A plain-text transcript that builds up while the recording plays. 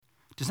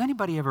Does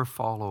anybody ever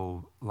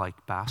follow,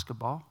 like,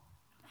 basketball?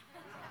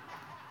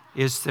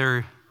 Is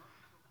there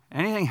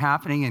anything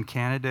happening in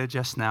Canada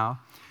just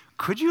now?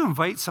 Could you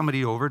invite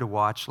somebody over to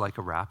watch, like,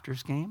 a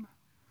Raptors game?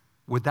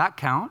 Would that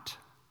count?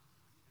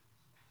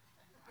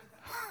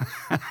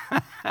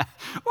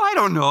 Well, I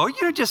don't know.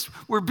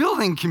 We're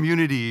building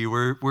community.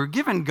 We're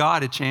giving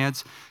God a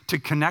chance to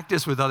connect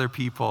us with other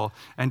people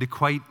and to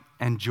quite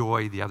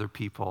enjoy the other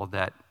people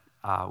that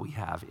we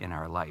have in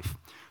our life.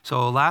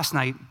 So last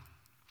night,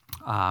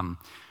 Ruth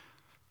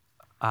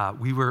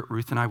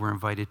and I were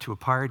invited to a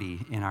party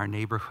in our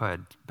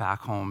neighborhood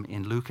back home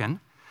in Lucan,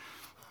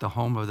 the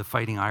home of the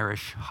Fighting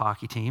Irish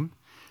hockey team.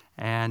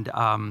 And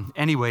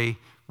anyway,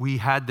 we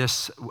had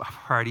this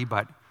party,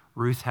 but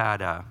Ruth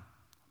had a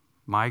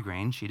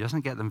migraine. She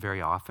doesn't get them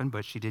very often,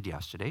 but she did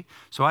yesterday.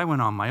 So I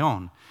went on my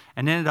own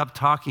and ended up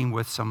talking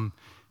with some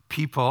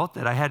people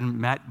that I hadn't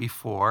met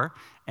before.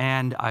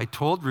 And I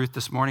told Ruth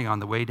this morning on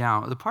the way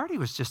down, the party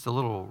was just a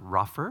little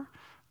rougher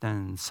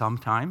than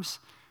sometimes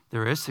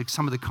there is.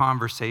 Some of the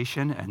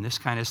conversation and this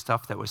kind of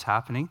stuff that was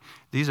happening.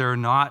 These are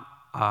not,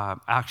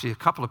 actually a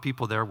couple of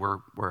people there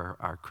were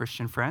our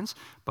Christian friends,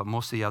 but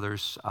most of the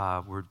others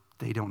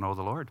they don't know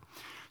the Lord.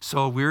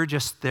 So we were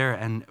just there,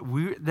 and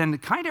we then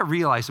kind of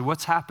realized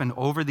what's happened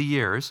over the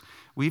years.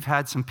 We've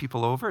had some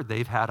people over,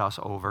 they've had us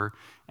over,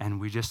 and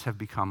we just have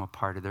become a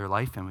part of their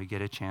life, and we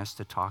get a chance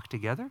to talk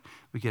together.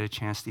 We get a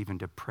chance even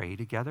to pray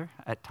together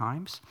at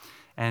times,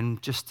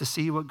 and just to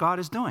see what God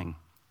is doing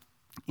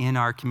in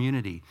our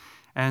community.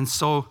 And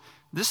so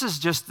this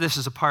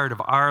is a part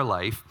of our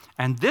life,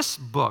 and this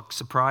book,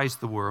 Surprise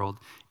the World,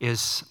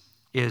 is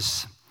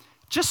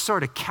just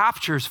sort of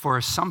captures for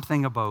us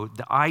something about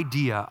the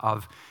idea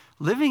of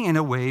living in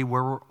a way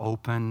where we're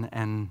open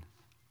and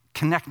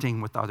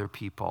connecting with other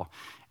people.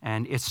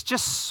 And it's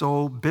just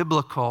so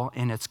biblical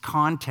in its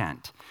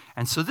content.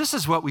 And so this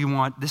is what we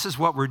want, this is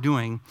what we're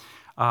doing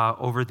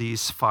over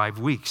these 5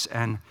 weeks.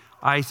 And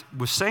I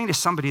was saying to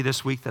somebody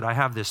this week that I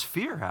have this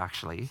fear,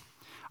 actually.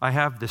 I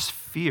have this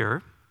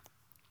fear.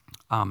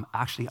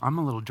 Actually, I'm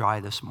a little dry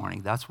this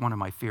morning. That's one of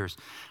my fears.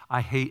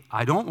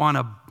 I don't want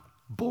to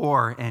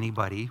bore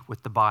anybody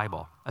with the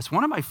Bible. That's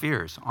one of my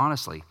fears,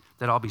 honestly,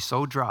 that I'll be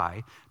so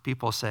dry,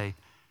 people say,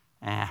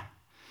 eh.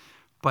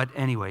 But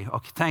anyway,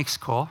 okay, thanks,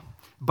 Cole.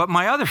 But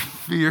my other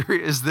fear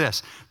is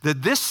this,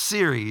 that this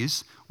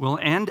series will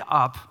end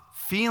up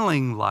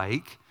feeling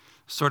like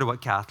sort of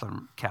what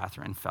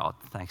Catherine felt.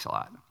 Thanks a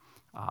lot.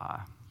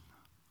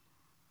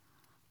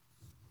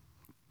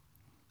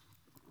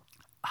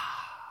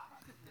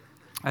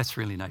 That's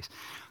really nice.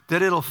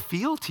 That it'll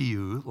feel to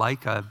you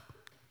like a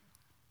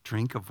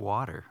drink of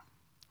water.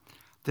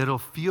 That it'll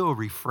feel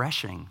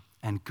refreshing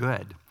and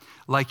good.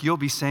 Like you'll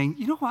be saying,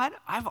 you know what?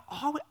 I've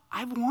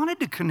wanted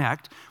to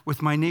connect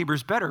with my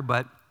neighbors better,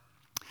 but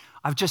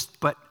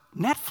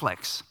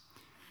Netflix,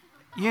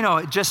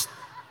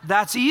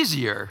 that's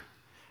easier.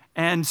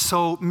 And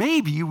so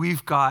maybe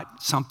we've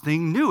got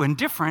something new and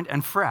different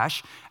and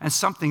fresh and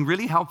something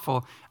really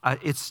helpful.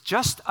 It's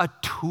just a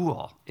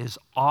tool is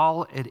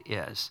all it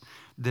is.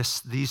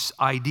 These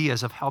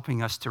ideas of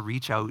helping us to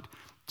reach out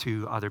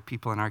to other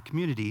people in our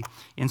community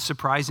in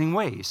surprising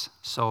ways.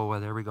 So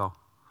there we go.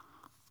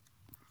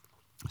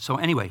 So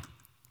anyway,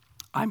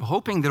 I'm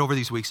hoping that over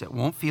these weeks it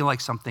won't feel like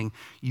something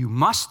you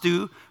must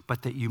do,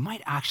 but that you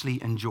might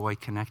actually enjoy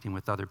connecting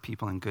with other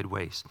people in good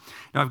ways.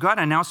 Now, I've got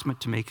an announcement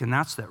to make, and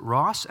that's that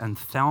Ross and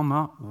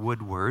Thelma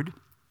Woodward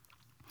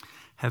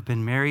have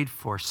been married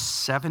for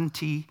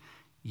 70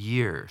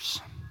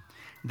 years.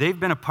 They've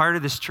been a part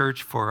of this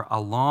church for a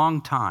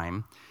long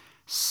time.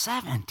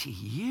 70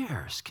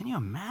 years. Can you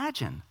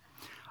imagine?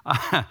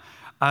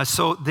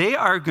 So they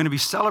are going to be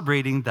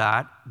celebrating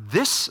that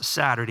this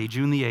Saturday,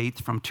 June the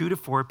 8th, from 2 to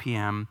 4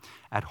 p.m.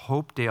 at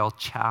Hopedale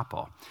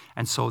Chapel.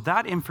 And so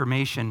that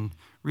information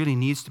really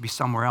needs to be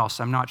somewhere else.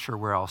 I'm not sure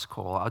where else,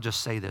 Cole. I'll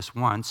just say this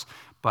once.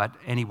 But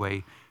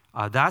anyway,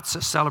 that's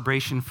a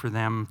celebration for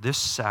them this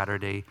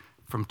Saturday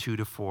from 2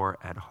 to 4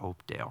 at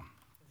Hopedale.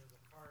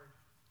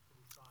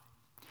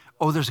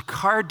 Oh, there's a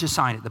card to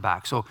sign at the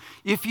back. So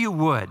if you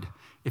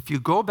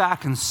go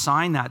back and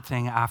sign that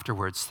thing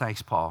afterwards,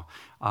 thanks, Paul,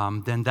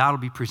 then that'll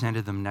be presented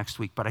to them next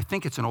week. But I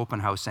think it's an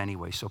open house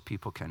anyway, so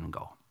people can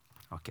go.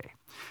 Okay.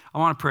 I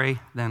want to pray,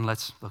 then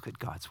let's look at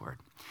God's word.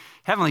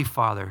 Heavenly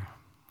Father,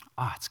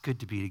 it's good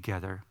to be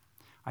together.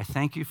 I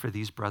thank you for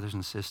these brothers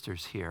and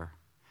sisters here.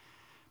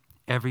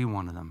 Every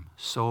one of them,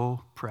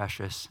 so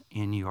precious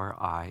in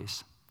your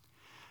eyes,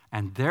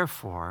 and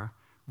therefore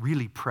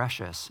really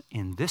precious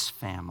in this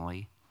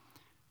family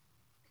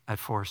at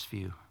Forest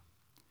View.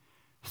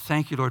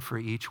 Thank you, Lord, for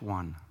each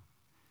one.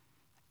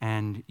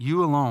 And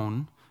you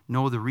alone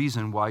know the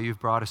reason why you've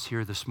brought us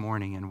here this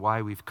morning and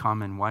why we've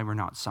come and why we're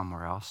not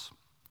somewhere else.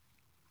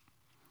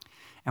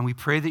 And we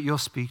pray that you'll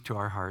speak to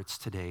our hearts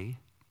today.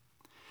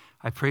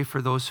 I pray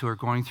for those who are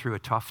going through a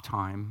tough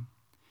time,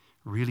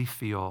 really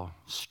feel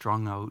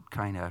strung out,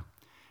 kind of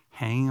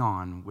hanging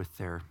on with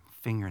their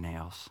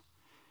fingernails.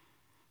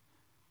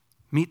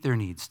 Meet their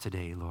needs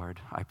today,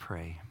 Lord, I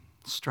pray.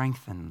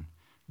 Strengthen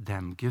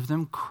them. Give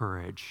them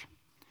courage.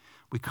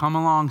 We come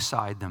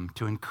alongside them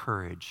to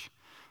encourage,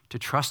 to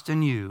trust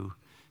in you,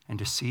 and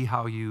to see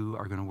how you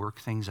are going to work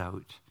things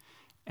out,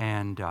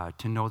 and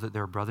to know that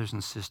there are brothers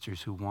and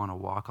sisters who want to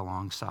walk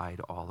alongside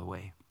all the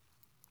way.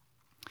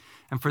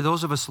 And for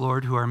those of us,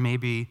 Lord, who are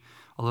maybe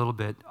a little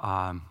bit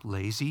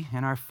lazy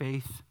in our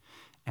faith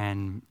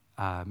and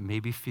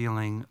maybe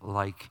feeling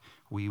like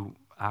we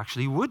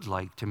actually would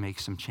like to make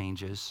some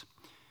changes,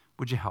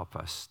 would you help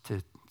us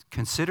to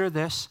consider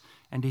this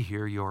and to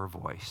hear your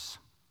voice?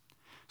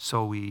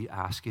 So we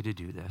ask you to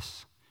do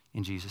this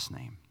in Jesus'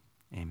 name.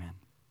 Amen.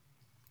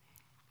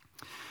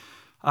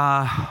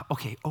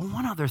 Okay,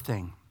 one other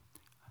thing.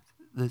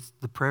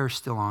 The prayer is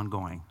still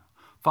ongoing.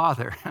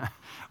 Father, I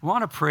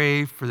want to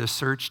pray for the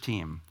search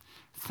team.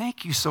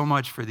 Thank you so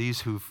much for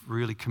these who've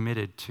really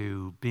committed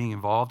to being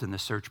involved in the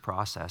search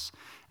process.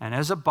 And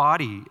as a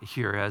body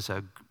here, as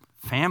a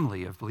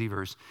family of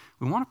believers,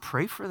 we want to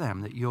pray for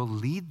them, that you'll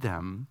lead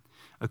them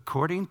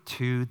according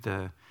to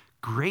the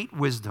great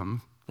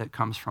wisdom that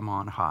comes from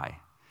on high.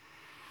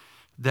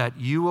 That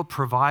you will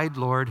provide,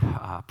 Lord,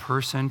 a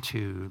person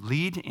to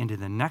lead into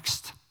the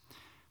next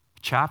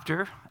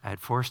chapter at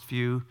Forest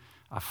View,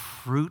 a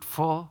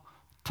fruitful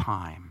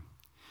time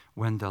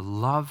when the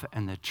love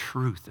and the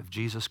truth of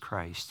Jesus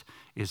Christ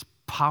is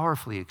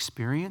powerfully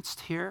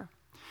experienced here,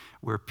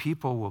 where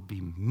people will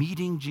be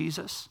meeting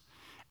Jesus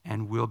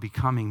and will be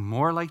becoming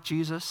more like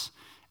Jesus,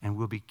 and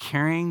we'll be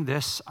carrying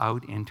this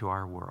out into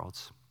our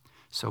worlds.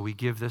 So we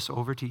give this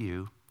over to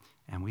you,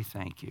 and we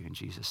thank you in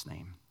Jesus'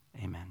 name.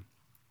 Amen.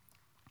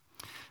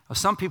 Now,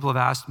 some people have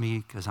asked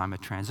me, because I'm a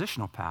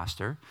transitional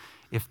pastor,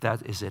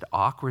 is it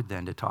awkward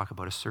then to talk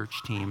about a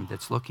search team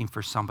that's looking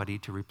for somebody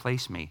to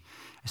replace me?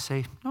 I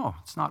say, no,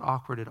 it's not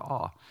awkward at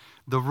all.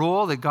 The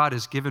role that God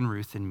has given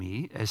Ruth and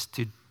me is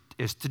to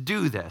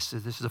do this.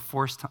 This is the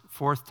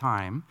fourth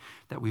time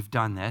that we've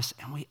done this,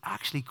 and we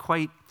actually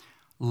quite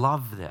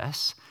love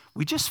this.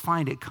 We just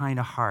find it kind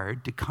of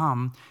hard to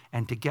come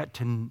and to get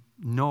to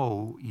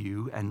know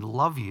you and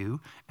love you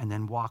and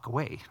then walk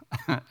away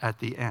at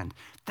the end.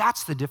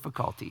 That's the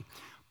difficulty.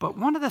 But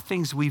one of the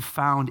things we've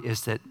found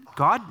is that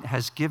God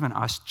has given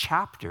us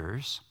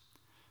chapters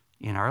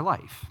in our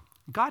life.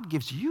 God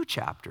gives you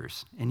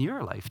chapters in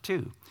your life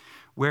too,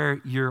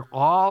 where you're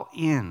all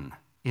in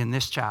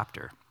this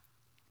chapter.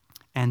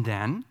 And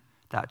then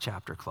that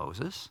chapter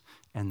closes,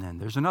 and then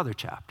there's another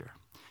chapter.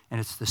 And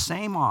it's the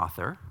same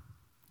author.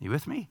 You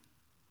with me?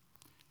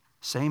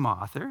 Same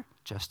author,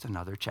 just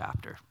another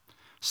chapter.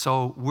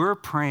 So we're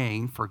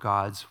praying for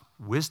God's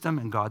wisdom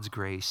and God's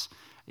grace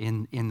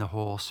in the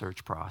whole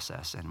search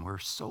process. And we're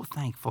so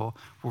thankful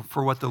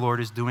for what the Lord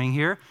is doing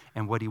here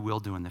and what he will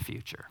do in the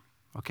future.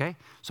 Okay?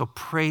 So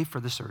pray for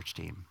the search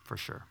team, for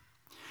sure.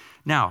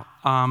 Now,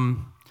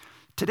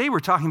 today we're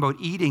talking about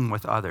eating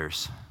with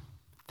others.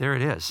 There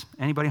it is.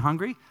 Anybody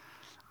hungry?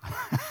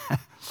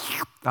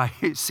 I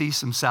see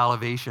some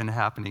salivation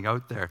happening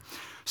out there.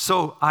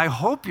 So I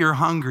hope you're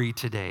hungry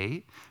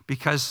today,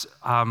 because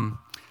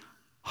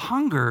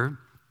hunger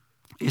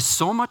is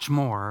so much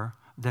more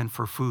than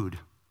for food.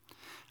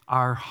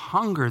 Our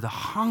hunger, the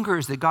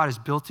hungers that God has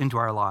built into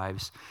our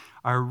lives,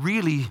 are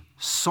really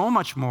so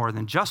much more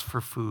than just for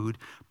food,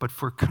 but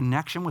for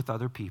connection with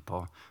other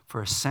people,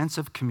 for a sense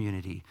of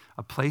community,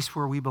 a place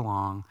where we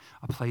belong,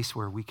 a place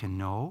where we can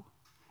know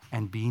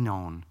and be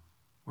known,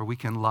 where we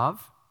can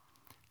love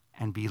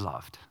and be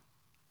loved.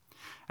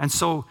 And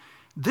so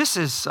this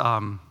is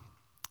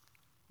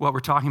what we're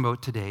talking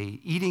about today,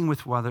 eating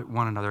with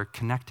one another,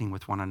 connecting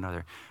with one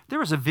another. There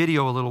was a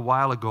video a little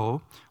while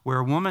ago where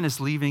a woman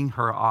is leaving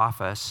her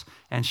office,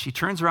 and she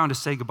turns around to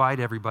say goodbye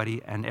to everybody,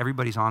 and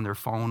everybody's on their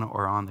phone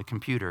or on the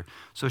computer.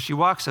 So she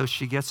walks out,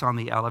 she gets on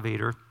the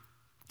elevator,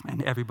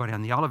 and everybody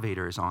on the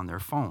elevator is on their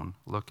phone,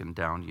 looking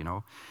down, you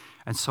know.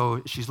 And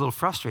so she's a little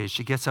frustrated.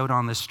 She gets out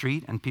on the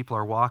street, and people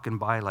are walking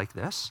by like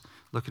this,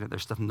 looking at their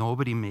stuff.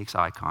 Nobody makes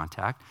eye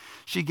contact.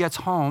 She gets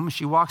home,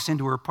 she walks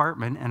into her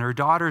apartment, and her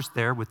daughter's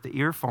there with the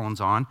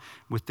earphones on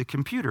with the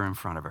computer in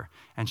front of her.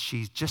 And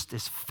she just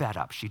is fed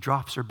up. She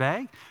drops her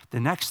bag. The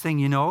next thing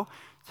you know,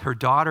 her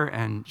daughter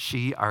and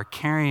she are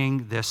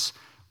carrying this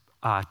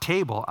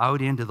table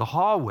out into the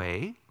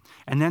hallway,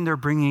 and then they're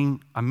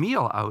bringing a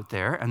meal out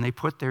there, and they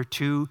put their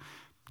two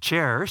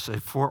chairs,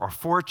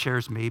 four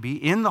chairs maybe,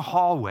 in the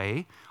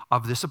hallway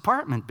of this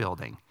apartment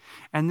building.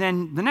 And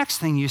then the next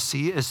thing you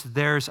see is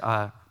there's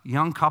a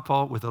young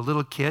couple with a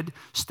little kid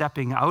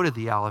stepping out of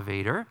the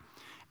elevator,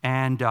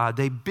 and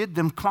they bid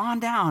them, come on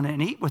down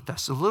and eat with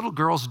us. The little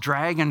girl's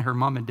dragging her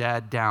mom and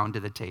dad down to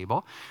the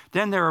table.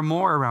 Then there are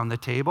more around the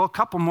table. A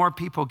couple more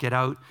people get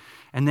out,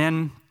 and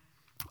then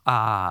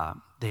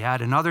they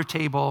add another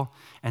table,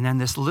 and then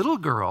this little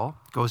girl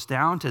goes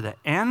down to the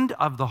end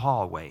of the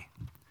hallway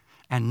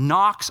and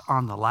knocks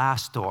on the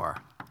last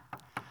door.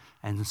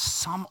 And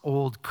some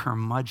old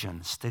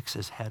curmudgeon sticks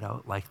his head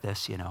out like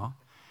this, you know.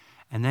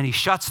 And then he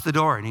shuts the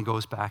door and he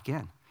goes back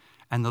in.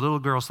 And the little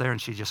girl's there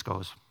and she just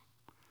goes.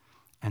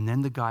 And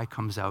then the guy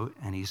comes out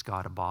and he's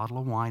got a bottle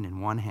of wine in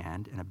one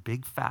hand and a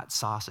big fat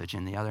sausage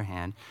in the other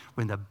hand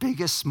with the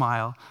biggest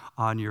smile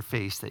on your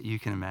face that you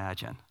can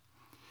imagine.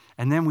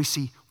 And then we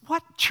see,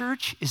 what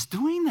church is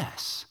doing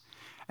this?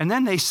 And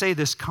then they say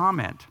this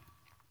comment,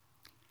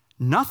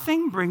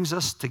 nothing brings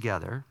us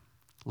together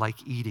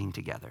like eating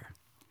together.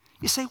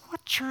 You say,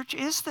 what church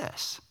is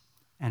this?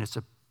 And it's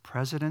a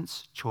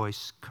President's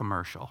Choice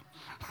commercial.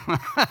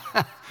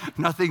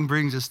 Nothing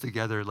brings us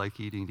together like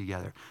eating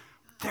together.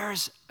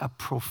 There's a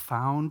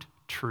profound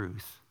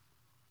truth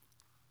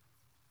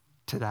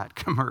to that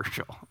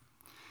commercial.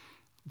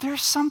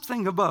 There's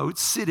something about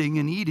sitting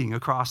and eating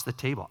across the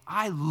table.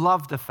 I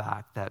love the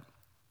fact that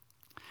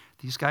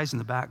these guys in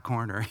the back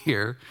corner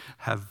here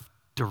have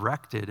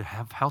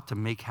helped to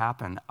make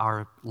happen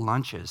our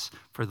lunches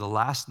for the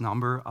last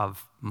number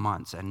of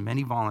months, and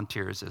many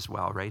volunteers as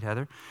well, right,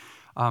 Heather?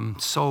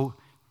 So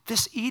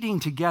this eating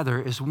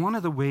together is one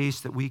of the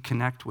ways that we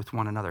connect with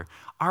one another.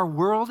 Our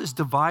world is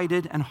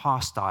divided and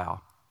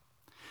hostile.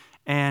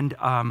 And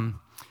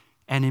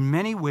in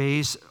many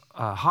ways,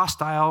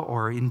 hostile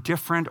or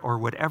indifferent or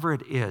whatever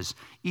it is,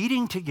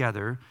 eating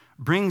together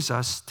brings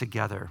us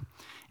together.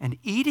 And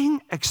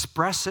eating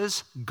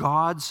expresses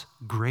God's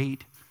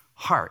great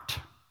heart.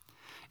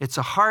 It's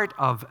a heart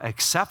of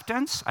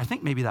acceptance. I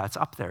think maybe that's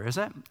up there, is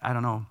it? I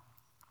don't know.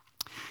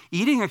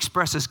 Eating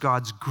expresses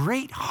God's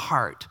great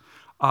heart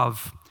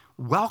of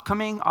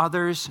welcoming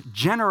others,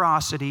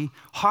 generosity,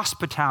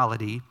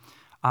 hospitality.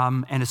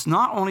 And it's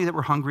not only that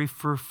we're hungry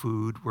for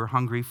food, we're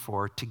hungry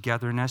for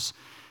togetherness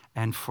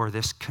and for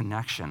this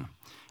connection.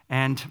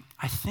 And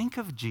I think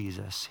of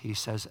Jesus. He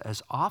says,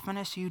 as often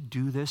as you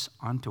do this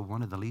unto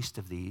one of the least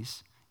of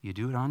these, you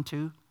do it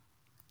unto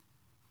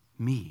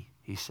me,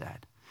 he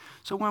said.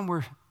 So when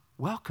we're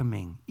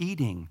welcoming,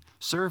 eating,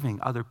 serving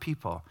other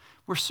people,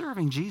 we're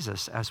serving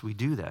Jesus as we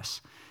do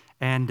this.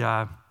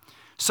 And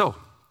so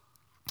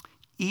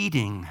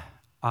eating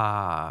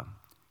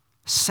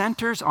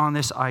centers on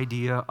this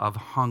idea of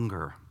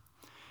hunger.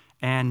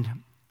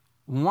 And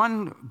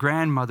one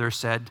grandmother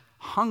said,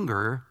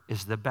 hunger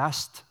is the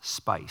best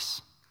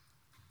spice.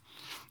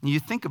 And you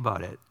think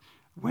about it,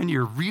 when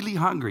you're really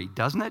hungry,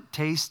 doesn't it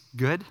taste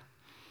good?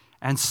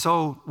 And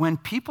so when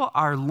people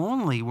are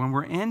lonely, when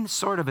we're in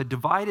sort of a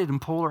divided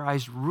and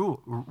polarized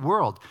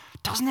world,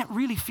 doesn't it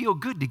really feel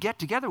good to get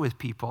together with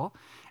people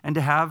and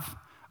to have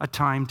a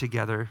time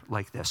together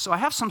like this? So I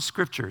have some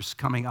scriptures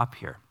coming up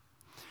here.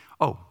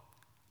 Oh,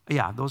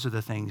 yeah, those are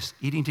the things.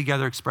 Eating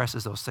together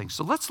expresses those things.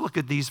 So let's look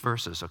at these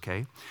verses,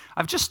 okay?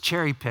 I've just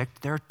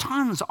cherry-picked. There are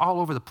tons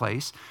all over the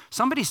place.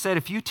 Somebody said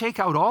if you take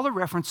out all the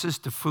references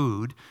to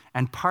food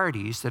and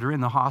parties that are in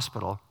the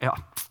hospital,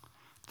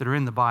 that are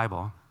in the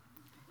Bible,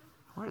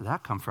 where did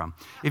that come from?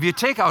 If you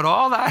take out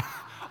all that,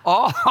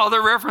 all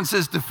the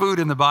references to food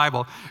in the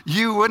Bible,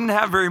 you wouldn't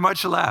have very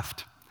much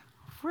left.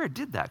 Where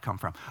did that come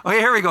from? Okay,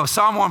 here we go.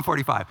 Psalm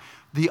 145.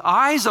 The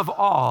eyes of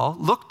all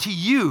look to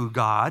you,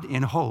 God,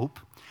 in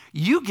hope.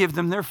 You give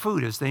them their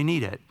food as they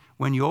need it.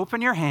 When you open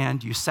your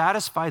hand, you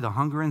satisfy the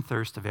hunger and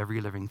thirst of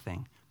every living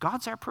thing.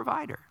 God's our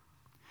provider.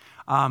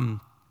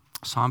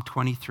 Psalm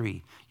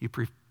 23. You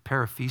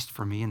prepare a feast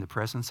for me in the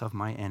presence of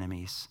my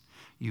enemies.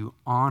 You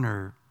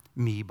honor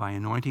me by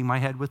anointing my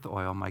head with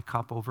oil. My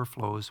cup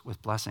overflows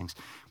with blessings.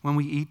 When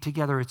we eat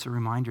together, it's a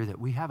reminder that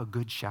we have a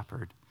good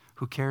shepherd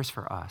who cares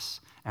for us,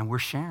 and we're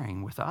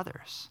sharing with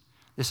others.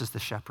 This is the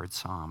shepherd's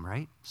psalm,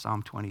 right?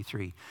 Psalm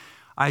 23.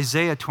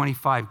 Isaiah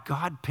 25,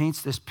 God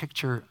paints this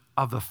picture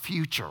of a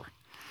future.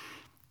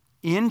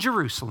 In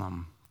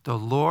Jerusalem, the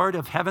Lord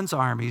of heaven's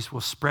armies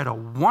will spread a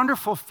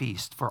wonderful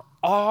feast for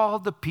all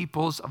the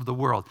peoples of the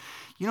world.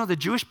 You know, the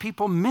Jewish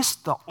people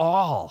missed the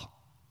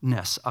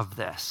allness of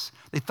this.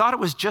 They thought it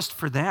was just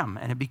for them,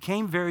 and it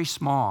became very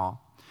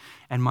small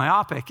and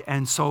myopic.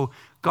 And so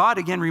God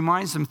again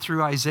reminds them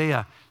through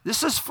Isaiah,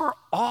 this is for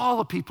all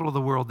the people of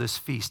the world, this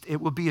feast.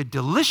 It will be a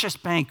delicious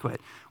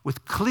banquet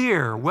with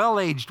clear,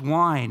 well-aged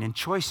wine and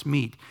choice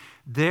meat.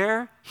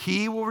 There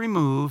he will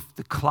remove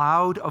the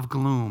cloud of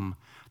gloom,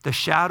 the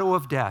shadow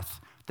of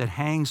death that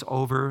hangs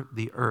over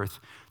the earth.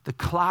 The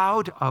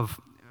cloud of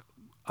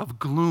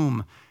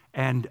gloom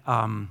and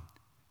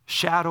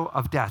shadow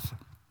of death.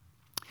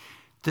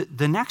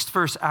 The next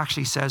verse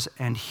actually says,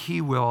 and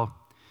he will,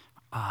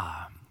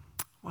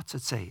 what's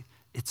it say?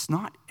 It's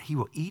not he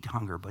will eat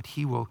hunger, but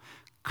he will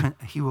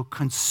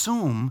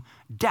consume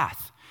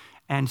death.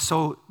 And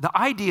so the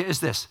idea is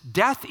this: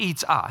 death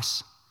eats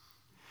us.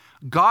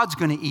 God's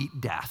going to eat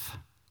death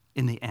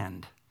in the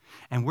end.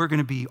 And we're going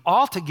to be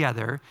all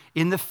together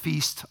in the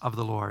feast of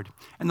the Lord.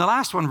 And the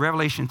last one,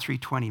 Revelation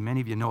 3:20,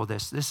 many of you know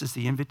this. This is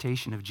the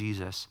invitation of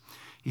Jesus.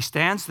 He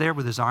stands there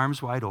with his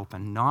arms wide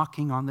open,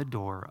 knocking on the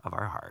door of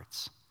our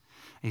hearts.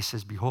 He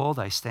says, behold,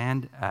 I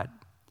stand at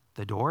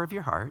the door of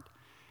your heart,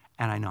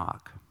 and I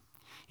knock.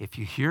 If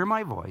you hear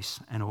my voice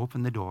and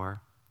open the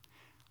door,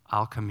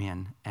 I'll come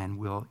in and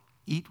we'll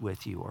eat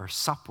with you or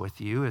sup with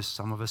you, as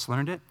some of us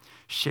learned it,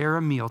 share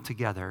a meal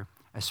together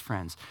as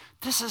friends.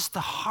 This is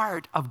the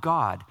heart of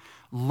God,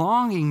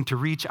 longing to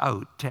reach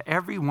out to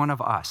every one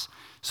of us.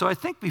 So I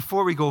think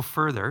before we go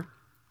further,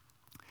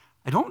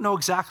 I don't know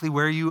exactly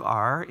where you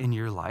are in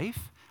your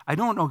life. I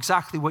don't know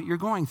exactly what you're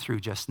going through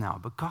just now,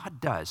 but God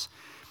does.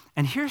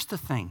 And here's the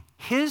thing.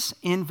 His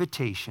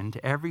invitation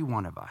to every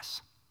one of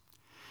us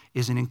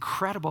is an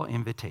incredible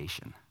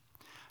invitation,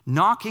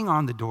 knocking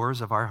on the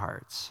doors of our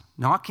hearts,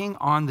 knocking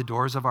on the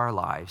doors of our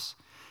lives,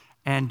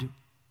 and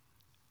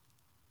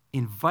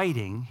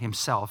inviting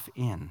himself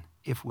in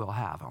if we'll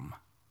have him.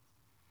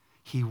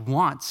 He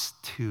wants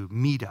to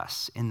meet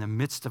us in the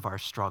midst of our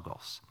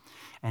struggles,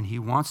 and he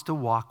wants to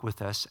walk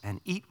with us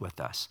and eat with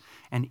us.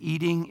 And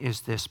eating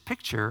is this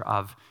picture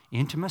of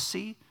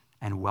intimacy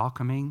and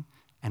welcoming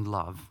and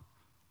love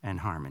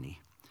and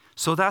harmony.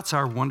 So that's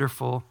our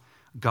wonderful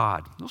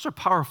God. Those are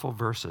powerful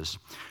verses.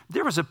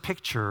 There was a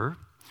picture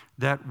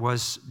that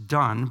was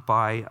done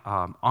by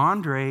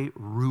Andrei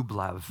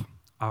Rublev,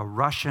 a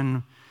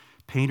Russian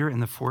painter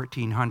in the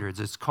 1400s.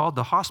 It's called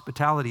The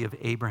Hospitality of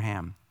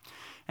Abraham.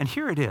 And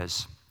here it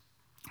is.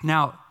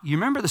 Now, you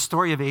remember the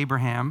story of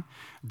Abraham,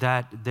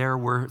 that there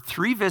were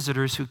 3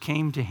 visitors who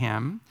came to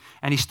him,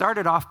 and he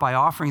started off by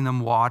offering them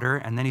water,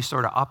 and then he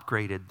sort of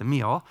upgraded the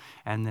meal,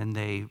 and then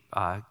they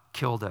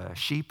killed a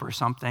sheep or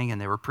something,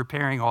 and they were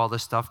preparing all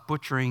this stuff,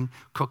 butchering,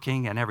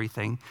 cooking, and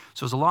everything.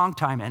 So it was a long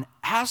time, and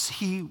as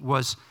he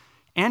was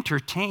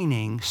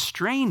entertaining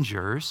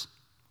strangers,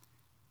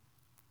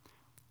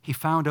 he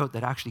found out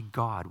that actually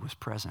God was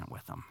present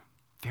with them.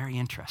 Very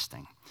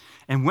interesting.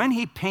 And when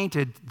he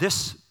painted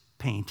this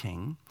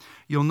painting,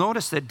 you'll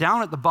notice that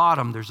down at the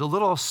bottom, there's a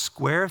little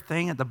square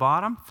thing at the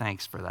bottom.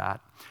 Thanks for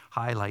that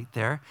highlight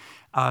there.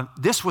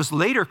 This was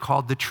later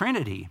called the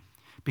Trinity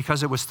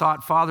because it was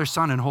thought Father,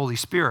 Son, and Holy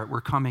Spirit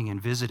were coming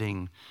and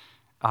visiting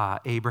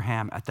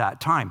Abraham at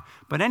that time.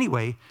 But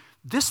anyway,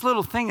 this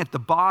little thing at the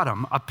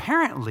bottom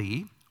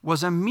apparently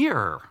was a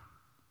mirror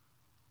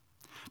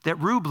that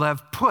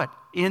Rublev put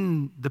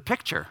in the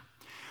picture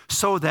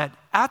so that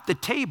at the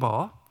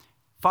table,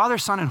 Father,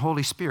 Son, and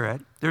Holy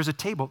Spirit, there's a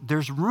table,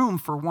 there's room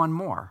for one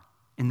more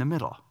in the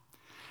middle.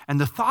 And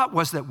the thought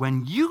was that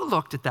when you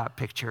looked at that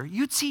picture,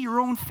 you'd see your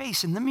own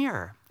face in the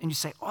mirror. And you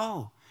say,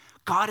 oh,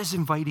 God is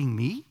inviting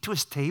me to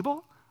his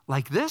table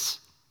like this?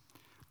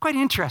 Quite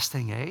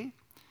interesting, eh?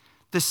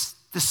 The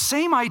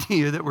same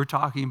idea that we're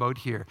talking about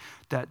here,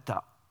 that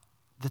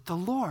the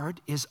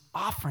Lord is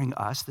offering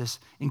us this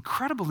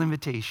incredible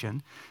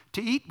invitation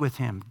to eat with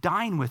him,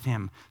 dine with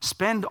him,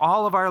 spend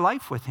all of our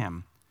life with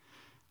him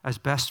as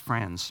best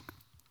friends.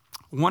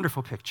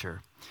 Wonderful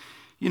picture.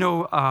 You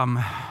know,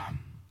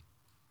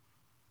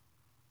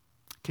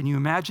 can you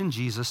imagine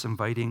Jesus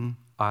inviting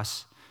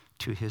us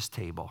to his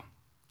table?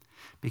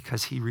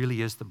 Because he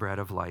really is the bread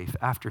of life.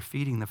 After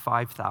feeding the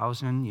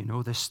 5,000, you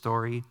know this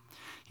story,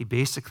 he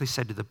basically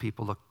said to the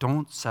people, look,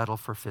 don't settle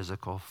for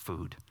physical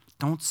food.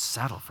 Don't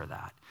settle for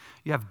that.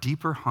 You have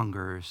deeper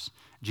hungers.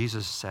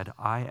 Jesus said,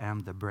 I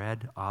am the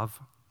bread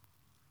of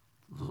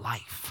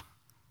life.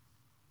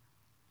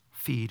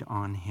 Feed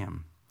on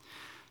him.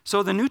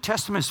 So the New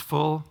Testament is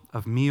full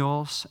of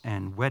meals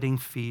and wedding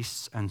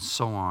feasts and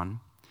so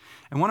on.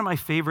 And one of my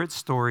favorite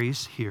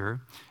stories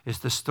here is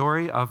the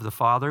story of the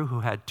father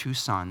who had 2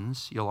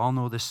 sons. You'll all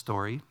know this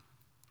story.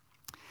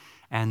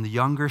 And the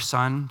younger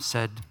son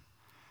said,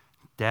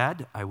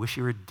 Dad, I wish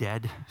you were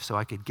dead so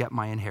I could get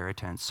my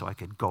inheritance, so I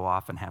could go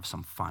off and have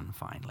some fun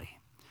finally.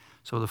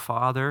 So the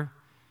father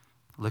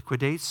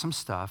liquidates some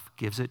stuff,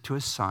 gives it to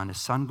his son.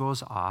 His son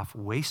goes off,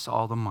 wastes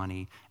all the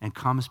money, and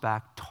comes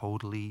back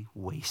totally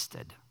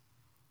wasted.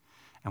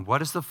 And what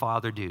does the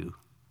father do?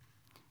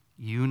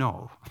 You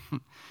know,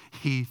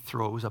 he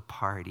throws a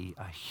party,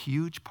 a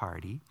huge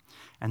party,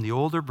 and the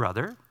older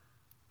brother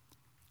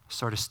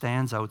sort of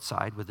stands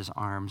outside with his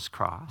arms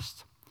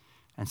crossed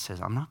and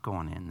says, I'm not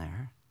going in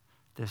there.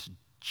 This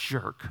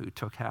jerk who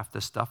took half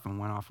the stuff and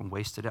went off and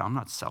wasted it, I'm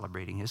not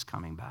celebrating his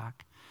coming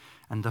back.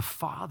 And the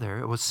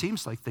father, it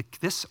seems like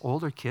this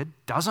older kid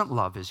doesn't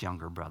love his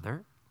younger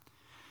brother.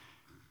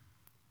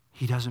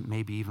 He doesn't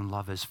maybe even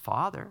love his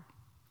father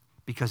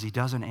because he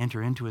doesn't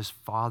enter into his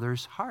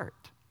father's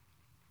heart.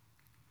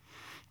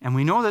 And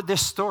we know that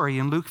this story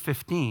in Luke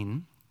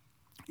 15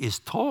 is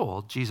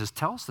told, Jesus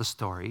tells the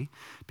story,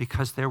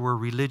 because there were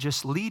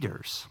religious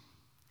leaders.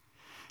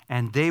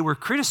 And they were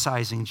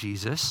criticizing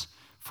Jesus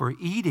for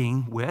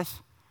eating with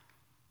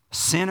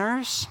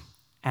sinners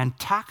and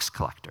tax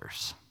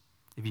collectors,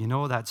 if you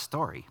know that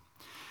story.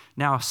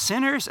 Now,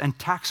 sinners and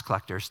tax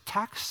collectors,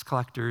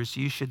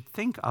 you should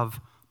think of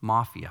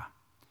mafia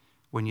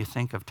when you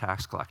think of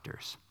tax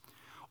collectors.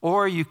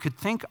 Or you could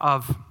think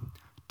of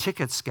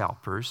ticket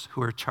scalpers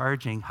who are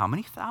charging how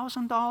many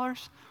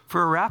 $1,000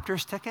 for a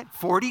Raptors ticket?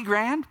 40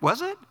 grand,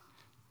 was it?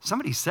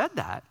 Somebody said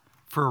that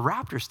for a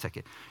Raptors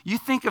ticket. You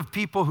think of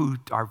people who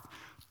are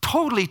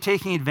totally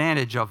taking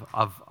advantage of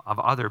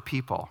other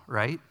people,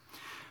 right?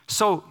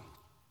 So,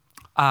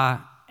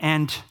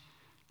 and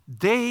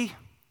the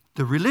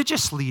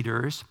religious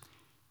leaders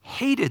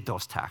hated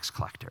those tax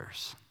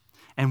collectors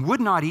and would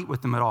not eat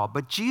with them at all.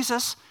 But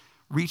Jesus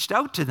reached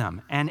out to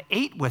them and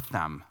ate with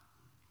them.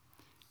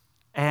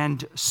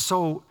 And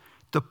so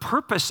the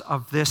purpose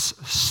of this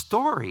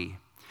story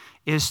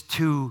is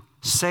to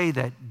say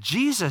that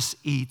Jesus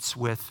eats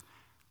with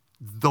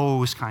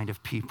those kind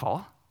of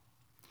people,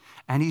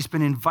 And he's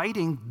been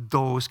inviting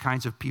those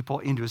kinds of people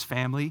into his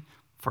family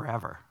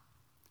forever.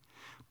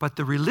 But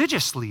the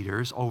religious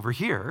leaders over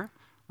here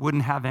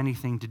wouldn't have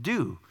anything to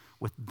do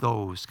with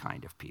those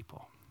kind of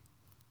people.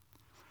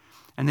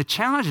 And the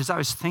challenges I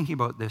was thinking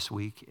about this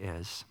week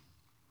is,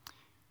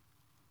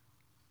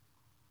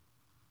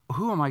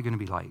 who am I going to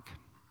be like?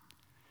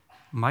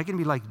 Am I going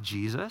to be like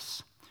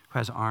Jesus, who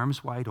has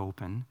arms wide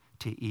open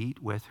to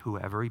eat with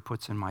whoever he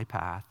puts in my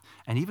path,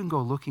 and even go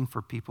looking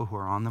for people who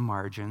are on the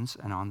margins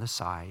and on the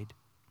side?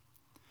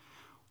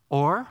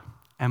 Or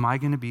am I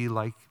going to be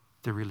like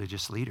the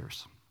religious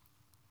leaders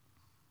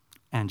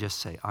and just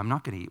say, I'm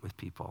not going to eat with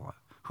people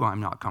who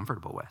I'm not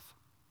comfortable with?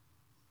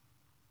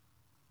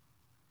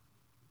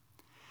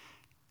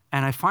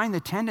 And I find the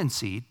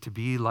tendency to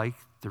be like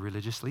the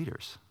religious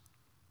leaders.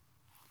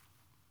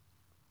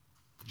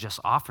 Just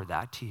offer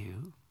that to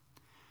you.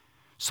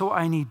 So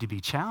I need to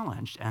be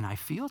challenged, and I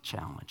feel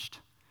challenged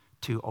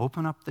to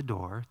open up the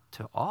door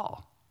to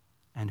all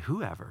and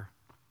whoever,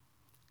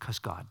 because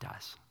God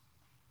does.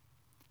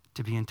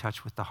 To be in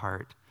touch with the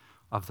heart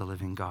of the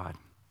living God.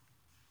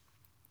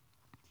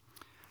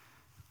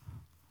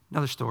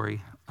 Another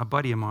story, a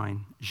buddy of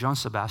mine,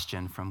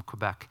 Jean-Sébastien from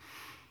Quebec,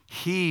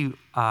 he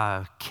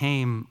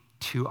came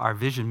to our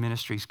Vision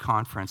Ministries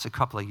conference a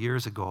couple of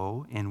years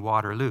ago in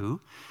Waterloo,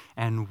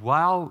 and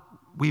while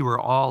we were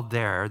all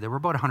there were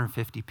about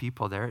 150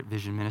 people there at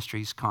Vision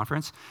Ministries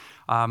conference.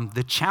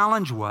 The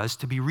challenge was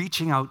to be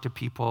reaching out to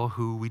people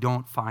who we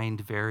don't find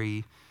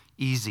very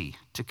easy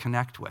to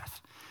connect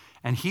with.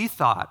 And he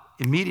thought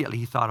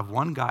of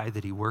one guy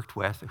that he worked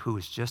with who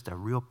was just a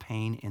real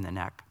pain in the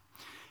neck.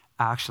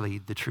 Actually,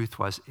 the truth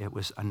was, it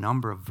was a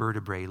number of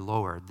vertebrae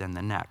lower than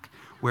the neck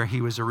where he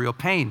was a real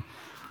pain.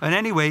 But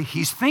anyway,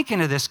 he's thinking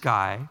of this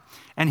guy,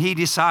 and he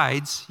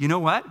decides, you know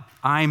what?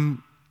 I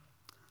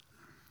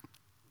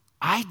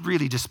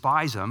really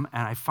despise him,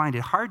 and I find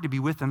it hard to be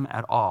with him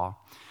at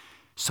all.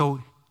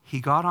 So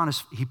he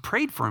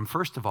prayed for him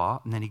first of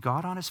all, and then he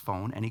got on his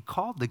phone, and he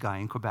called the guy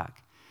in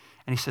Quebec.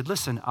 And he said,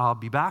 listen, I'll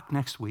be back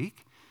next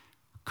week.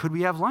 Could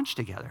we have lunch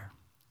together?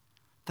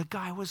 The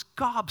guy was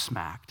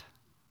gobsmacked.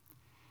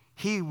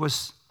 He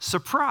was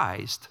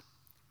surprised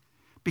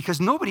because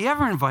nobody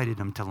ever invited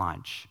him to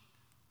lunch,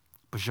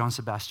 but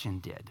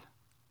Jean-Sébastien did.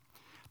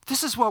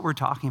 This is what we're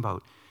talking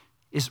about,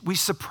 is we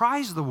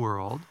surprise the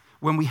world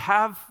when we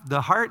have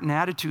the heart and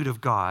attitude of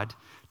God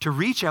to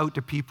reach out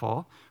to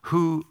people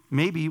who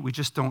maybe we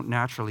just don't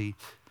naturally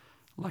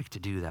like to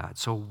do that.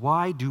 So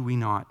why do we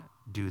not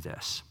do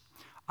this?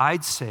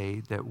 I'd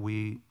say that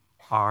we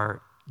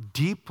are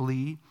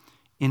deeply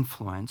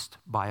influenced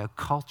by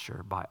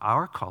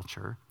our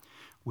culture,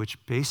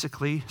 which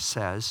basically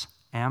says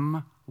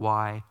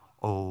MYOB.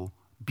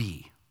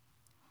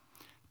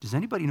 Does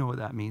anybody know what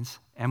that means?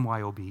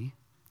 MYOB?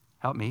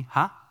 Help me,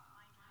 huh?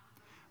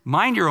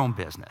 Mind your own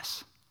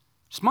business.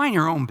 Just mind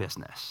your own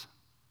business.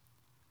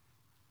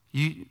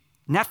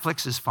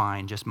 Netflix is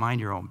fine, just mind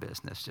your own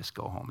business. Just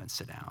go home and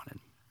sit down.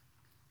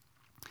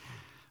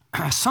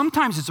 And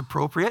sometimes it's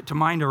appropriate to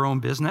mind our own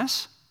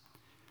business,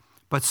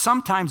 but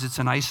sometimes it's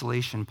an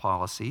isolation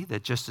policy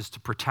that just is to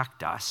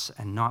protect us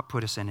and not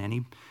put us in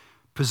any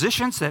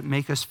positions that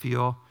make us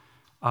feel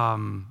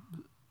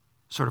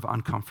sort of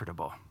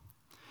uncomfortable.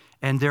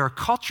 And there are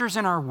cultures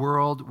in our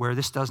world where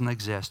this doesn't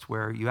exist,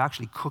 where you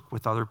actually cook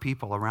with other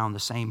people around the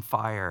same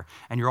fire,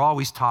 and you're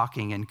always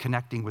talking and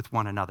connecting with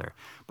one another.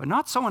 But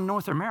not so in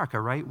North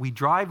America, right? We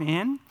drive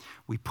in,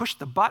 we push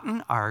the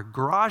button, our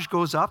garage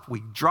goes up,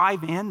 we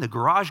drive in, the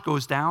garage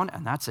goes down,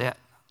 and that's it.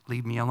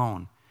 Leave me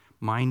alone.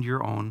 Mind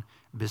your own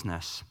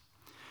business.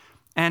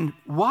 And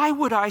why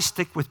would I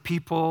stick with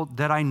people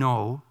that I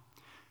know?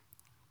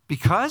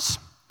 Because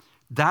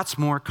that's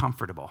more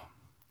comfortable.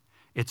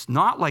 It's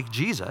not like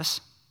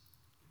Jesus.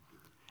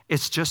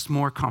 It's just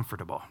more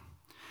comfortable.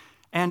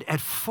 And at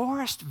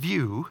Forest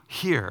View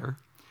here,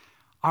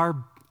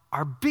 our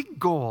big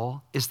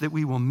goal is that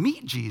we will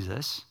meet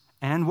Jesus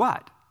and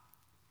what?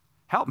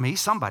 Help me,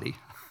 somebody.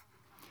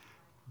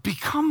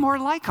 Become more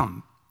like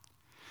him.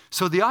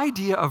 So the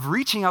idea of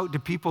reaching out to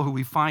people who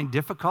we find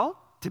difficult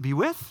to be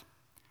with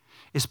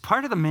is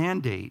part of the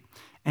mandate.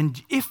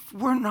 And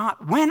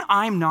when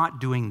I'm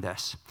not doing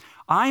this,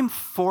 I'm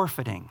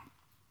forfeiting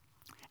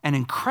an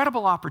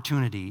incredible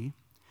opportunity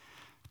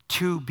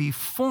to be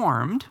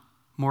formed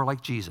more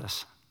like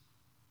Jesus,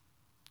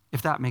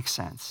 if that makes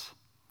sense.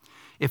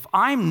 If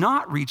I'm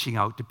not reaching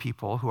out to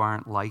people who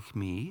aren't like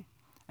me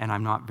and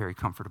I'm not very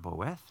comfortable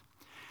with,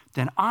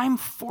 then I'm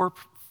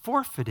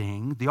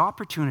forfeiting the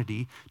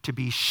opportunity to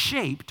be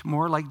shaped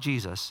more like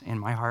Jesus in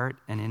my heart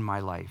and in my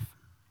life.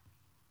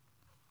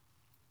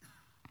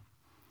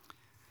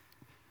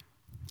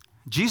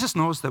 Jesus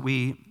knows that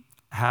we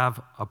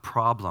have a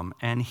problem,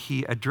 and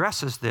he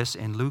addresses this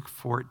in Luke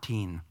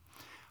 14.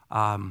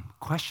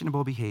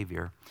 Questionable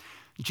behavior.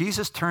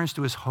 Jesus turns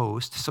to his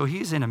host, so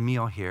he's in a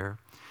meal here.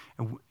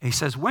 And he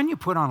says, when you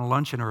put on a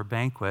luncheon or a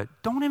banquet,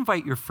 don't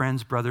invite your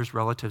friends, brothers,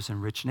 relatives,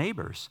 and rich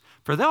neighbors,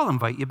 for they'll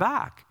invite you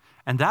back,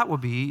 and that will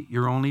be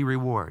your only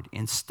reward.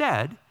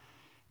 Instead,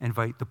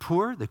 invite the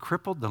poor, the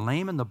crippled, the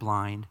lame, and the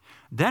blind.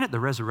 Then at the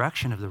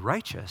resurrection of the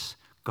righteous,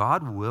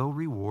 God will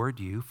reward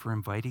you for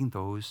inviting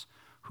those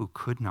who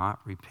could not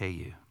repay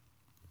you.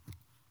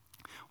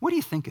 What do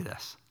you think of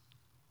this?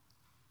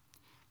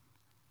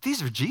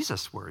 These are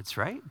Jesus' words,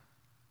 right?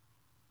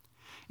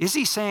 Is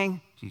he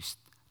saying,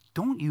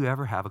 don't you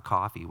ever have a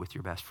coffee with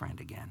your best friend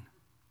again?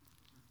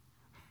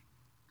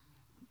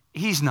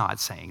 He's not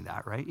saying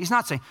that, right? He's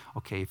not saying,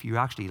 okay, if you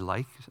actually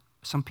like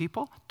some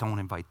people, don't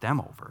invite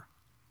them over.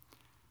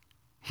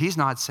 He's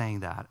not saying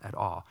that at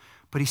all.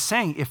 But he's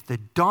saying if the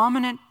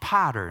dominant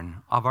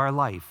pattern of our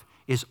life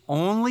is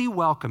only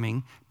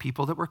welcoming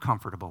people that we're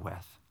comfortable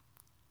with,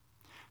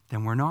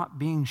 then we're not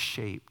being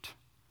shaped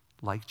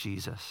like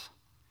Jesus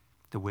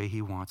the way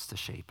he wants to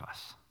shape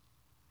us.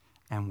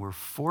 And we're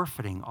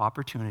forfeiting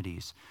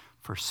opportunities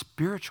for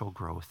spiritual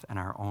growth in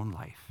our own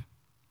life.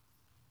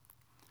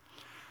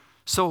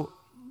 So,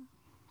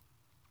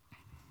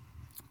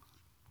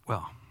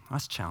 well,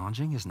 that's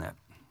challenging, isn't it?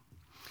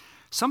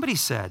 Somebody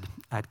said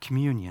at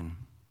communion,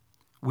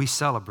 we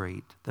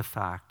celebrate the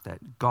fact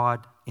that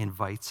God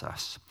invites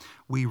us.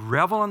 We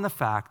revel in the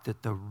fact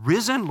that the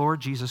risen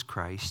Lord Jesus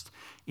Christ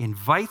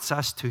invites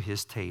us to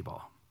his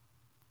table.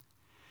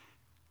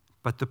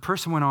 But the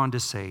person went on to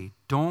say,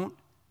 don't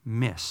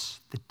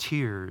miss the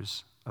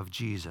tears of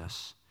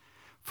Jesus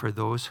for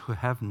those who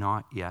have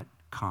not yet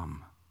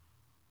come.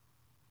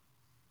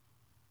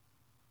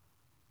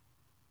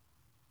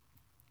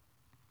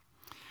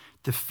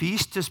 The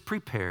feast is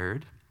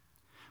prepared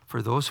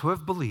for those who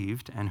have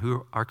believed and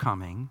who are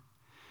coming,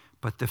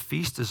 but the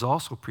feast is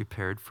also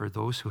prepared for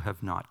those who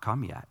have not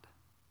come yet.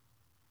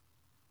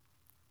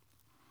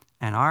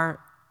 And our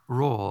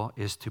role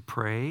is to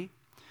pray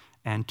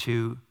and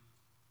to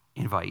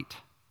invite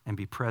and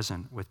be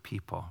present with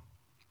people.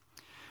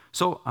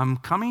 So I'm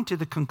coming to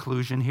the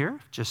conclusion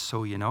here, just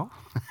so you know.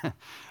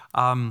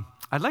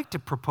 I'd like to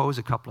propose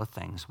a couple of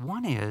things.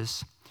 One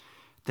is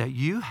that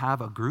you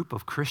have a group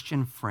of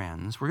Christian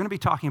friends. We're going to be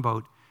talking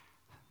about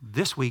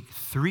this week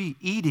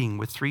eating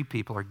with 3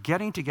 people or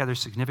getting together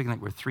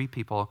significantly with 3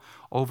 people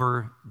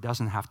over,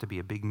 doesn't have to be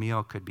a big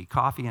meal, could be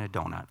coffee and a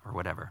donut or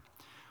whatever,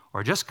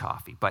 or just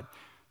coffee. But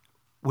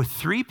with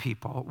 3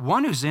 people,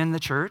 one who's in the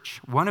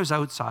church, one who's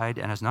outside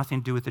and has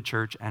nothing to do with the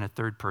church, and a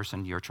third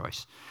person, your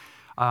choice.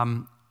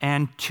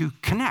 And to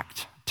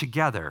connect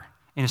together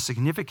in a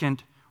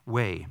significant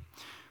way.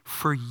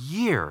 For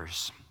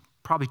years,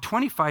 probably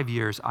 25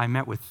 years, I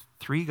met with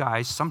 3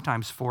 guys,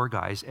 sometimes 4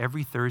 guys,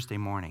 every Thursday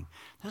morning.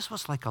 This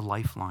was like a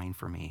lifeline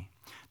for me.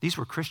 These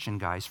were Christian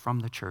guys from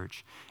the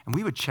church. And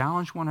we would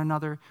challenge one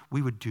another.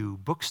 We would do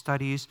book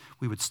studies.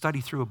 We would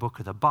study through a book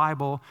of the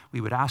Bible.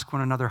 We would ask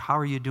one another, how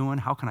are you doing?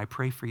 How can I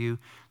pray for you?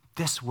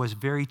 This was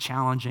very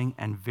challenging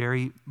and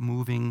very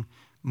moving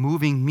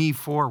me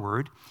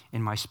forward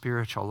in my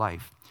spiritual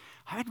life.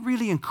 I'd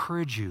really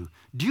encourage you,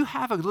 do you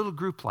have a little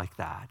group like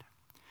that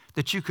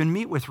you can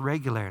meet with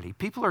regularly?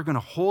 People are going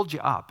to hold you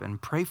up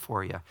and pray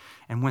for you.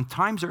 And when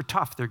times are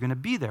tough, they're going to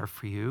be there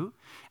for you.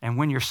 And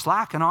when you're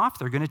slacking off,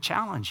 they're going to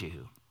challenge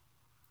you.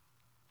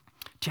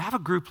 Do you have a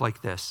group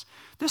like this?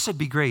 This would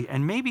be great.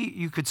 And maybe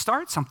you could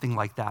start something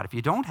like that if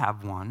you don't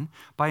have one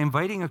by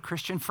inviting a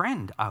Christian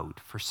friend out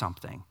for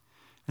something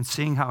and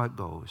seeing how it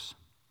goes.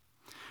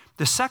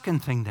 The second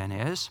thing then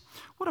is,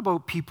 what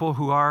about people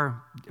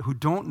who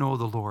don't know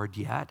the Lord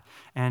yet?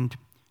 And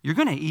you're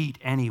going to eat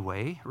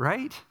anyway,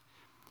 right?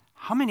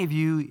 How many of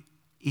you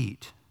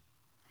eat?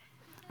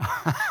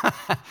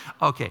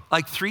 Okay,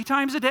 like 3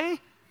 times a day?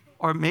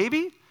 Or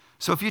maybe?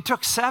 So if you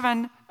took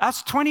 7,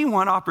 that's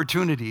 21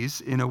 opportunities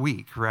in a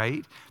week,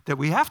 right? That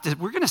we're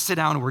going to sit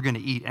down and we're going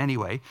to eat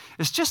anyway.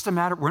 It's just a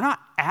matter, we're not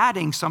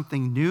adding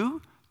something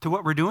new to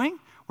what we're doing.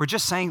 We're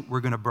just saying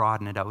we're going to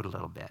broaden it out a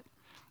little bit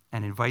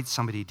and invite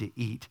somebody to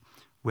eat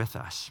with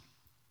us.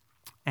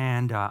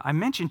 And I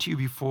mentioned to you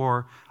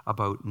before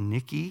about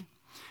Nicky,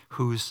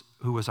 who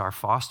was our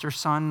foster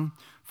son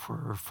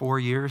for 4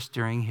 years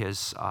during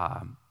his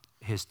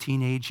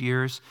teenage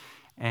years.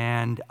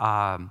 And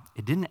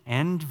it didn't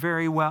end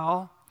very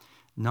well,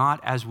 not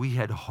as we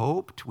had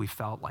hoped. We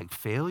felt like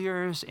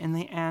failures in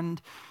the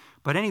end.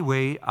 But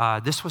anyway,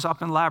 this was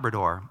up in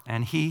Labrador.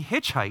 And he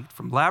hitchhiked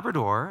from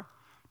Labrador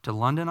to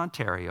London,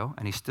 Ontario,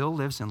 and he still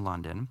lives in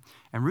London.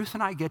 And Ruth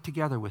and I get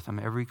together with him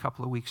every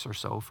couple of weeks or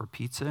so for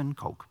pizza and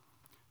Coke.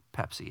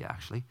 Pepsi,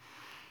 actually.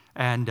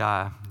 And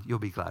you'll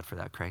be glad for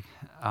that, Craig.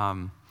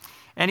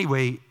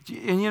 Anyway,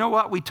 and you know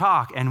what? We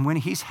talk, and when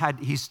he's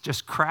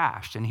just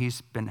crashed, and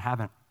he's been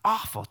having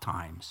awful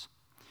times,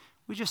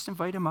 we just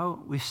invite him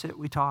out. We sit,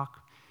 we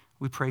talk,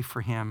 we pray for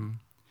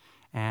him.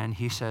 And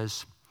he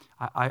says,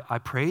 I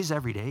praise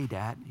every day,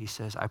 Dad. He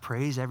says, I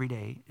praise every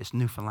day. It's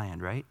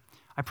Newfoundland, right?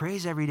 I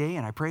praise every day,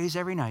 and I praise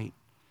every night.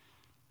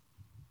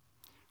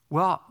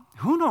 Well,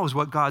 who knows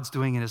what God's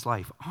doing in his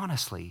life,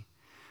 honestly.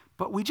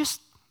 But we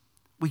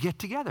get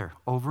together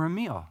over a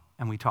meal,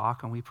 and we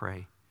talk, and we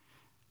pray,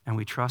 and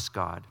we trust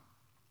God.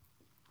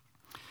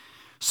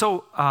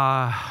 So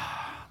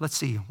let's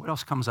see, what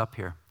else comes up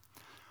here?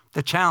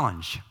 The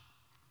challenge.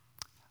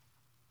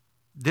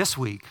 This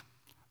week,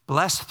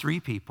 Bless 3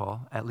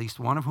 people, at least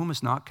one of whom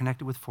is not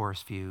connected with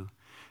Forest View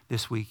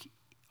this week.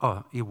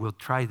 Oh, we'll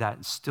try that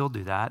and still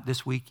do that.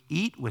 This week,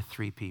 eat with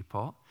 3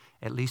 people,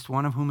 at least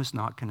one of whom is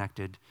not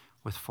connected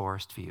with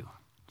Forest View.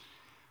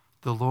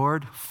 The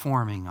Lord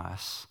forming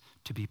us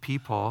to be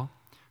people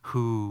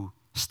who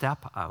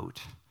step out,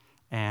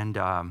 and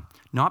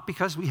not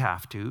because we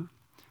have to,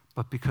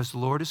 but because the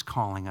Lord is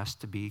calling us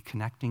to be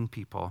connecting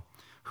people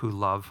who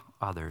love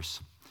others.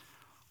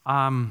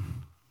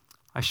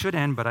 I should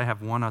end, but I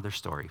have one other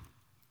story.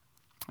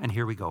 And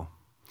here we go.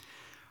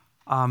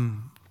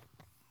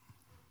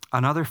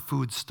 Another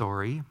food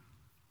story.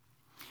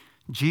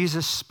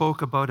 Jesus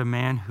spoke about a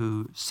man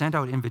who sent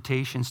out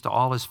invitations to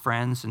all his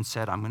friends and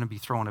said, I'm going to be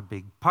throwing a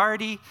big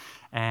party,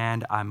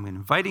 and I'm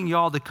inviting you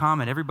all to come.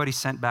 And everybody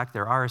sent back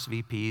their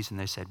RSVPs, and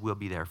they said, we'll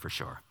be there for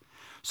sure.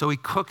 So he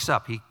cooks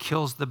up, he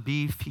kills the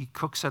beef, he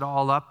cooks it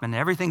all up, and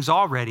everything's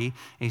all ready. And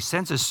he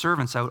sends his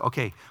servants out,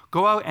 okay,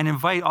 go out and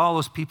invite all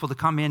those people to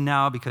come in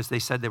now because they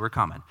said they were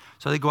coming.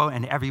 So they go out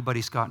and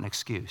everybody's got an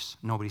excuse.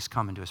 Nobody's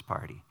coming to his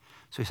party.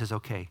 So he says,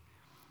 okay,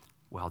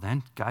 well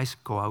then, guys,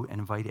 go out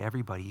and invite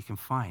everybody you can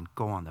find.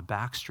 Go on the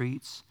back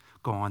streets,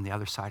 go on the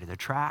other side of the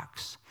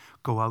tracks,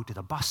 go out to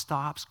the bus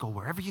stops, go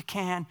wherever you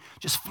can.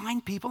 Just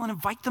find people and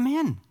invite them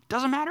in.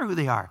 Doesn't matter who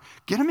they are.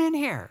 Get them in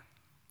here.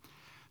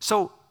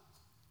 So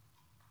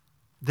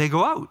they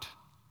go out.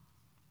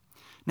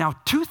 Now,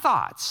 2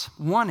 thoughts.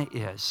 One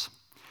is,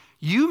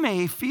 you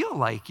may feel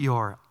like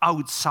you're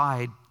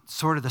outside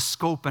sort of the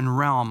scope and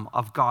realm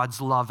of God's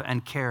love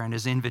and care and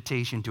his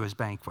invitation to his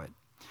banquet.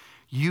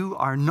 You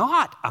are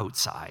not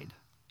outside.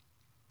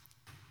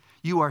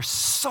 You are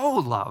so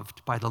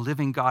loved by the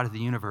living God of the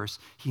universe.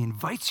 He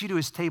invites you to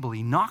his table.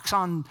 He knocks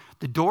on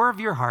the door of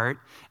your heart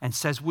and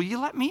says, will you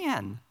let me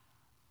in?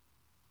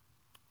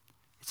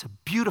 It's a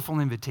beautiful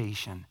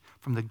invitation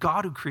from the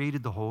God who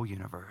created the whole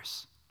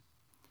universe.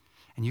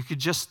 And you could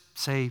just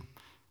say,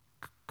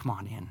 come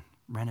on in,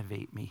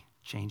 renovate me,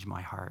 change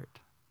my heart.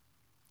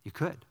 You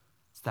could.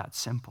 It's that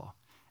simple.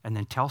 And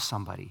then tell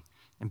somebody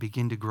and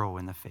begin to grow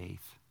in the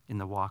faith, in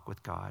the walk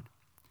with God.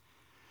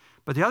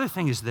 But the other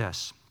thing is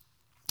this.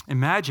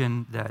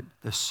 Imagine that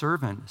the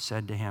servant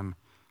said to him,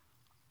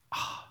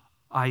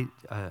 I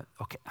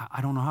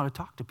don't know how to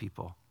talk to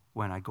people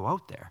when I go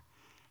out there.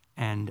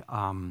 And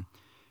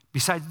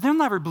besides, they'll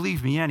never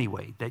believe me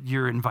anyway, that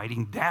you're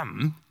inviting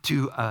them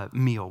to a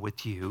meal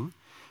with you.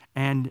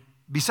 And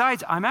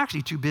besides, I'm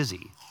actually too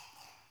busy,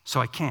 so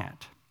I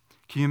can't.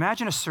 Can you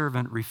imagine a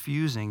servant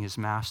refusing his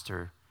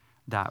master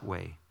that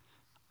way?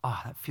 Oh,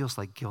 that feels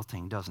like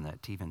guilting, doesn't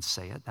it, to even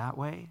say it that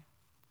way?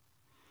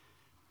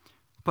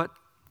 But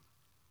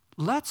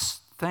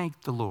let's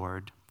thank the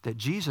Lord that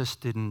Jesus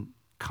didn't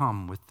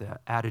come with the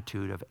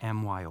attitude of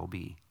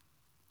MYOB.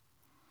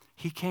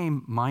 He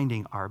came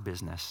minding our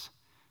business,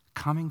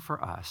 coming for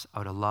us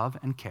out of love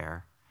and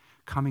care,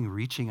 coming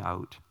reaching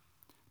out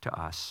to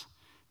us,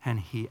 and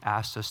he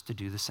asked us to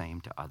do the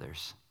same to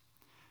others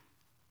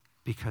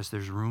because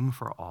there's room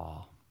for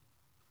all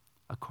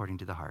according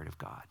to the heart of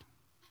God.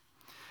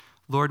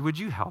 Lord, would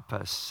you help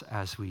us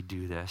as we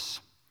do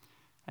this?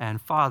 And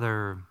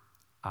Father,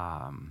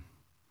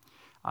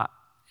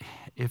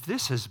 if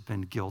this has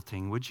been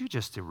guilting, would you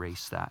just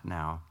erase that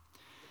now?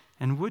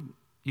 And would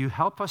you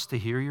help us to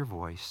hear your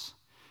voice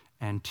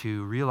and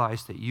to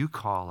realize that you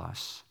call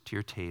us to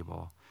your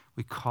table.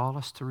 You call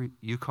us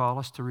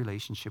to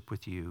relationship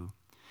with you.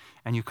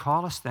 And you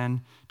call us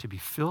then to be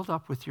filled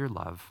up with your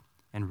love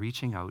and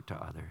reaching out to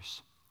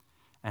others.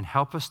 And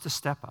help us to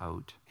step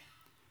out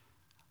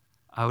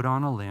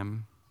on a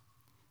limb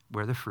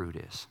where the fruit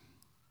is.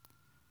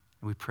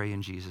 And we pray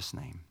in Jesus'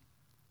 name.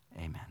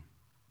 Amen.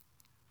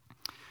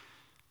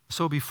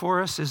 So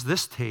before us is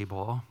this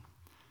table,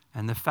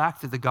 and the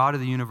fact that the God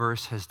of the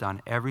universe has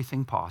done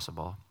everything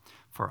possible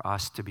for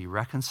us to be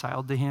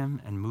reconciled to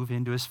him and move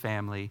into his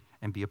family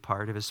and be a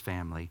part of his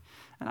family.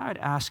 And I would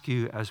ask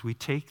you, as we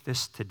take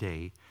this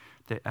today,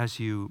 that as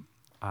you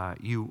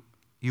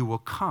will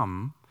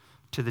come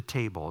to the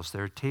tables.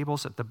 There are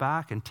tables at the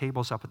back and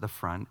tables up at the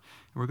front.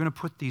 And we're going to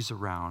put these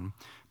around.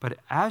 But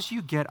as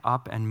you get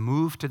up and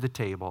move to the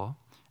table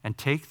and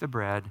take the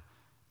bread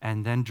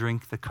and then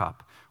drink the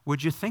cup,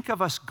 would you think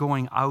of us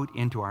going out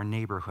into our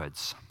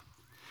neighborhoods?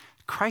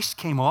 Christ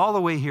came all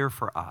the way here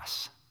for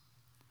us.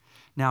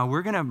 Now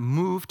we're going to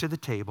move to the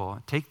table,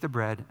 take the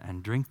bread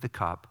and drink the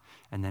cup,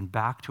 and then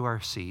back to our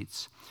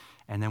seats,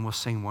 and then we'll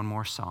sing one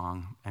more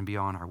song and be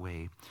on our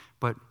way.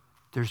 But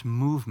there's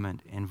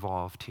movement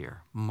involved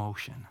here,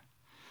 motion,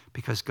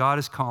 because God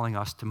is calling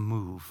us to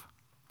move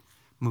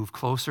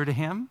closer to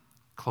him,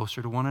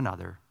 closer to one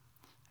another,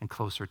 and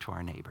closer to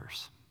our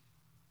neighbors.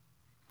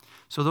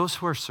 So those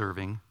who are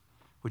serving,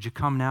 would you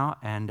come now?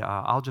 And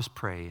I'll just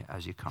pray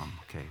as you come,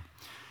 okay?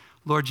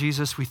 Lord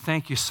Jesus, we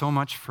thank you so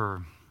much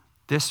for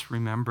this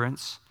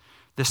remembrance,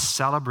 this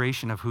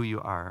celebration of who you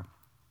are,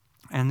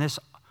 and this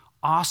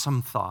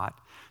awesome thought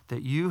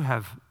that you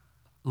have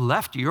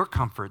left your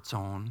comfort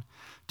zone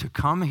to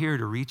come here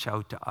to reach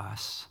out to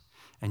us,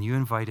 and you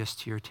invite us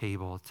to your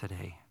table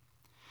today.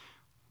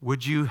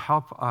 Would you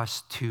help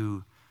us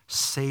to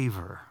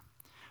savor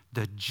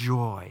the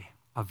joy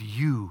of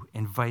you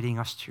inviting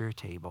us to your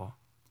table.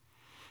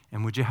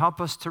 And would you help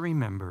us to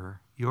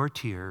remember your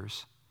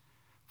tears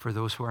for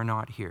those who are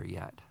not here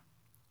yet?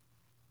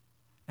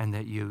 And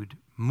that you'd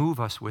move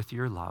us with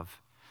your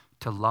love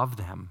to love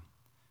them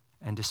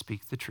and to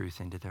speak the truth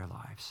into their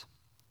lives.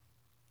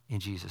 In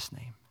Jesus'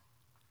 name,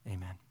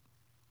 amen.